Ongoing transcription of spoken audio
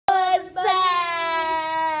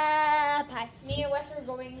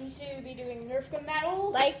going to be doing Nerf gun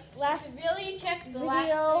battle. Like last really check the video.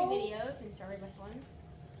 last 3 videos. And sorry, my son.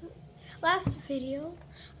 Last video.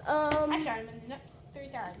 I shot him in the nuts 3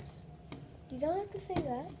 times. You don't have to say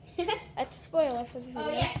that. That's a spoiler for the video.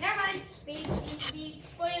 Oh yeah, never mind. Beep.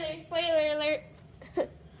 Spoiler alert.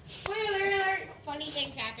 Spoiler alert. Funny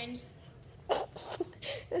things happened.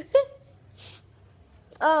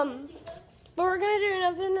 But we're gonna do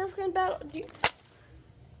another Nerf gun battle.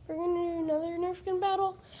 We're gonna do another Nerf gun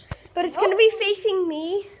battle, but it's gonna be facing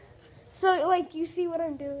me, so like you see what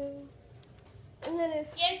I'm doing. And then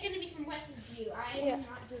if it's gonna be from Wes's view. I am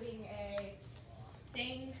not doing a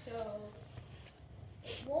thing, so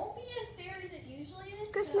it won't be as fair as it usually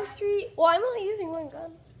is. Christmas tree. Well, I'm only using one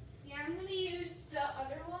gun. Yeah, I'm gonna use the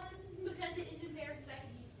other one because it isn't fair because I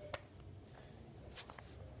can use this.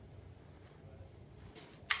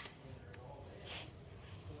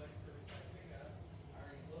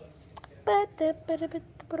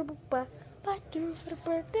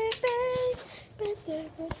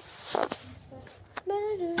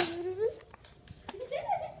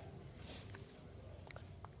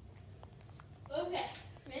 Okay,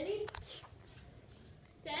 ready?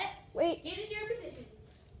 Set. Wait. Get into your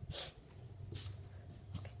positions.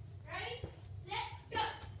 Ready? Set. Go.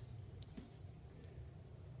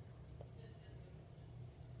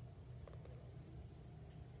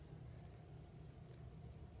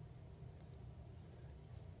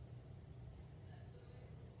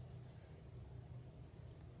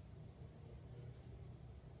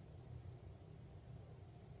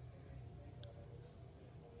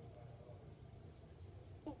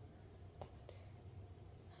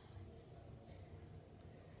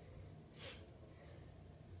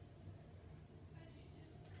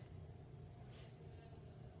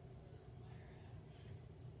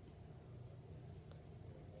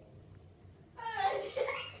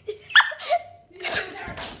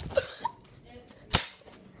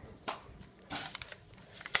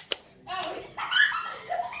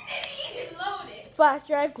 Flash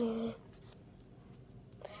drive.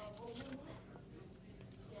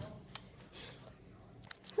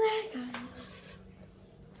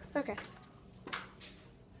 Okay.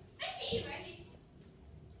 I see you, Reggie.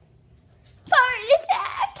 Fire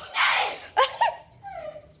attack!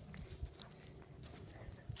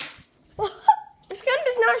 This gun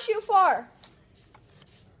does not shoot far.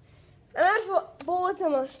 I'm out of bullets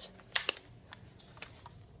almost.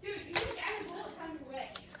 Dude, you took out of bullets on your way.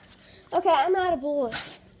 Okay, I'm out of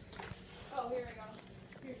bullets. Oh, here we go.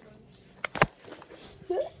 Here's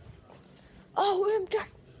one. Oh, I'm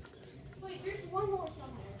trying. Wait, there's one more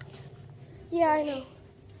somewhere. Yeah, I know.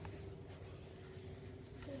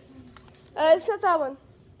 It's not that one.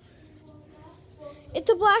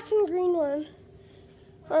 It's a black and green one.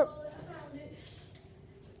 Or,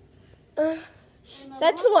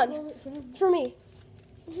 that's the one. For me.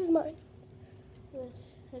 This is mine.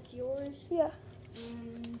 That's yours. Yeah.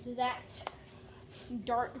 And that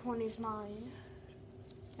dart one is mine.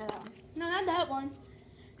 No, that one. No, not that one.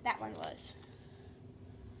 That one was.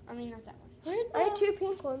 I mean, not that one. I had 2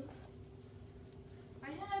 pink ones. I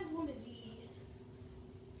had one of these.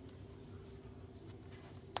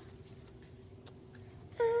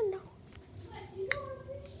 No.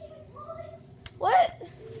 What?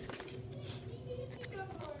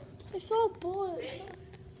 I saw a bullet. Ready?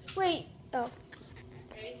 Wait. Oh.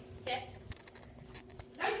 Ready, set,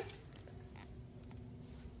 start.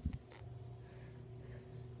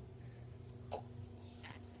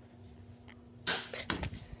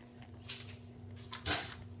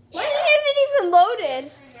 Why is it even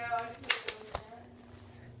loaded?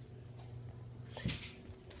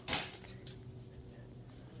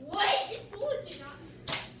 What? This bullet did not.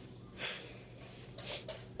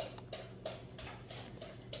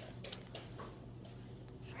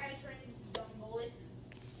 I gotta train this dumb bullet.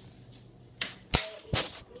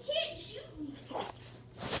 You can't shoot me.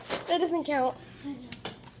 That doesn't count.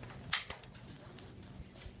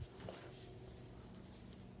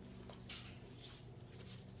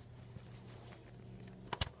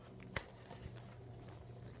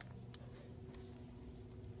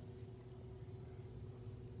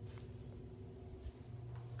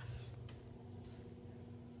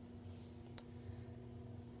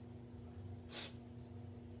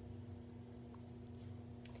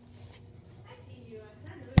 I see you. I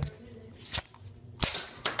know you're a minute.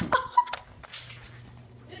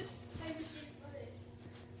 Oops. I just didn't put it.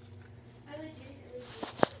 I legitimately did.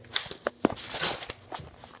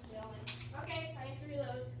 Okay, I have to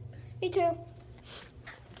reload. Me too.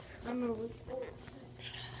 I'm gonna look bullets.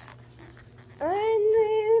 I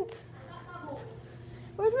need. I got my bullet.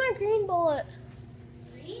 Where's my green bullet?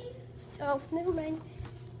 Green? Oh, never mind.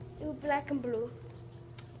 Ooh, black and blue.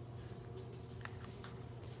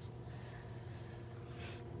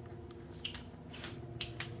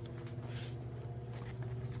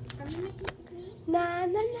 Na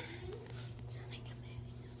na na.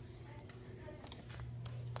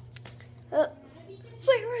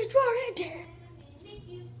 Flavor right there.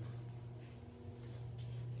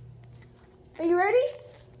 Are you ready?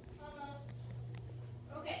 Almost.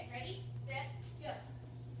 Okay, ready, set, go.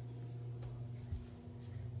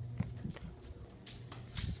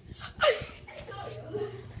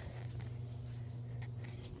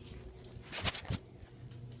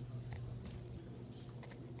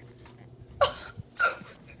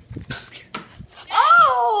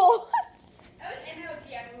 Oh! That was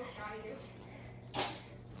MLG, I almost got you.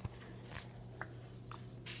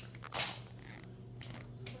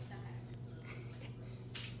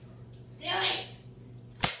 Really?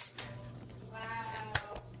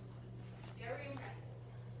 Wow. Very impressive.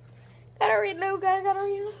 Gotta reload, gotta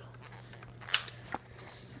reload.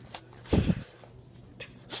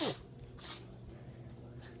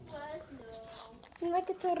 Make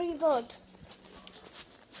it to reload.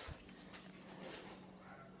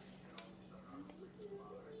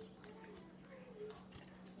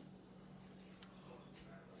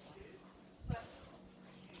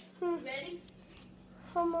 Ready?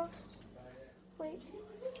 Almost. Wait.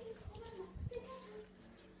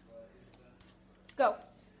 Go.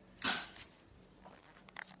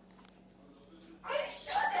 I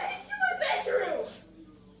shot that into my bedroom!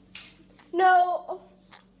 No.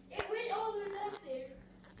 It went all the way back there.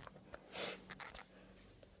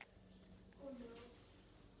 Oh no.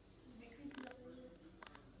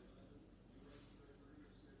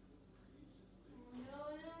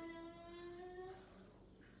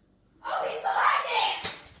 Oh, he's behind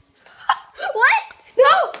it! What?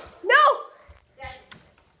 No! No! Daddy.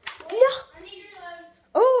 No! I need your load.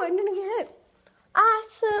 Oh, I'm gonna get hit.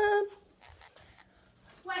 Awesome.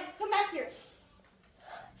 Wes, come back here.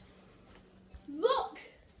 Look!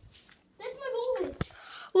 That's my bullet.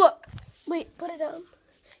 Look. Wait, put it down.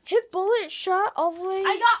 His bullet shot all the way.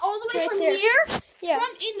 I got all the way Right from there. here Yeah.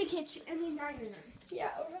 from in the kitchen and then dining room. Yeah,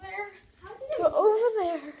 over there. How did Go over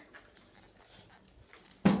there.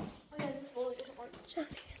 Oh yeah, this bullet isn't working. Johnny.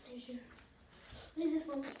 Look at this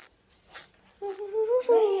one.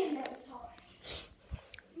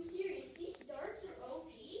 I'm serious, these darts are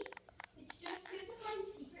OP. It's just good to find a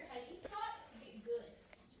secret hiding spot to get good.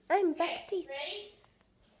 I'm Okay, back teeth. ready,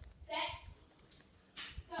 set,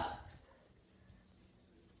 go.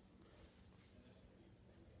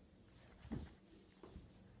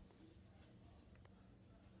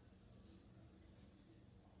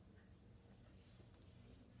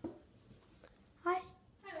 Hi.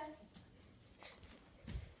 Hi, Wes.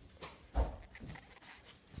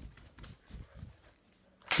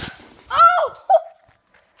 Oh!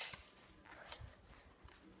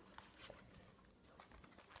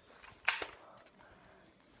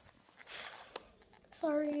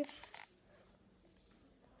 Sorry if...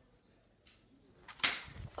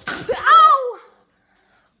 Ow!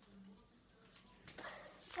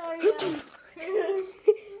 Sorry,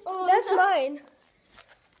 Oh, That's mine.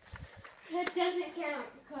 That doesn't count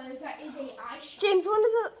because that is a eye shot. James,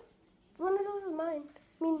 one of those is mine.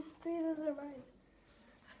 I mean, 3 of those are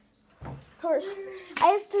mine. Horse. I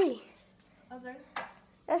have 3. Other.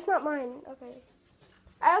 That's not mine. Okay.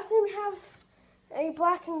 I also have a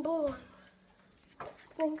black and blue one.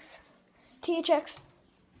 Thanks. THX.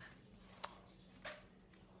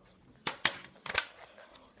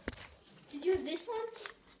 Did you have this one?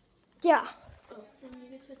 Yeah. Oh, then you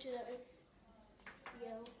could switch it out with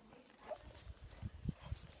yellow.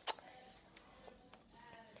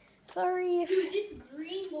 Sorry if... Dude, this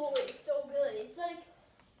green bullet is so good. It's like,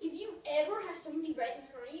 if you ever have somebody right in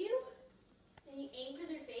front of you, and you aim for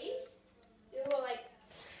their face, it'll go like...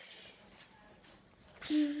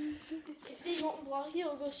 If they won't block you,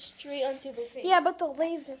 it'll go straight onto their face. Yeah, but the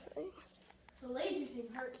laser thing. The laser thing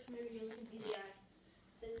hurts whenever you look into the eye.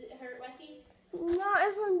 Does it hurt, Wesley? Not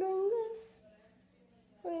if I'm doing this.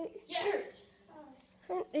 Wait. Yeah, it hurts.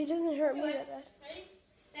 It doesn't hurt me Okay, that Wes. bad. Ready,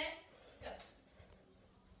 set, go.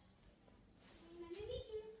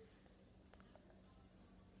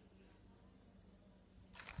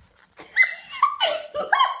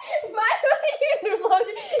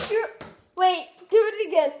 Wait, do it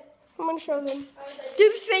again. I'm gonna show them. I was like, Do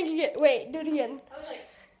the thing again. Wait, do it again. I was like,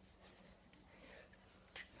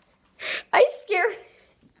 I scared.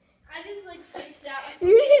 I just like freaked out. You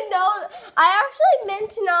didn't know. I actually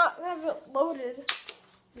meant to not have it loaded.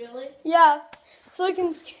 Really? Yeah, so I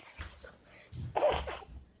can scare.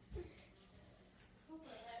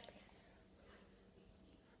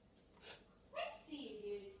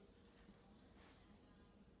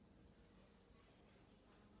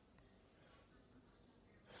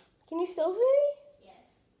 Can you still see me?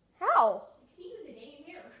 Yes. How? I see you in the dang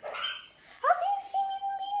mirror. How can you see me in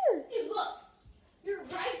the mirror? Dude, look. You're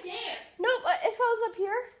right there. Nope, if I was up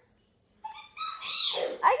here, I can still see you.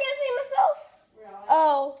 I can't see myself. Really?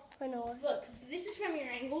 Oh, I know why. Look, this is from your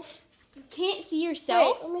angle. You can't see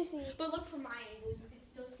yourself. Wait, let me see. But look from my angle. You can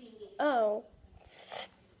still see me. Oh.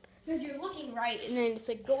 Because you're looking right, and then it's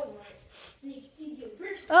like going right. So you can see the other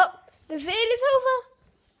person. Oh, the fade is over.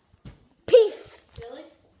 Peace. Really?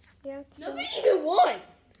 Yeah, it's Nobody even won.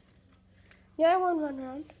 Yeah, I won one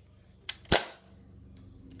round.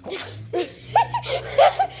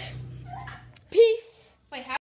 Peace.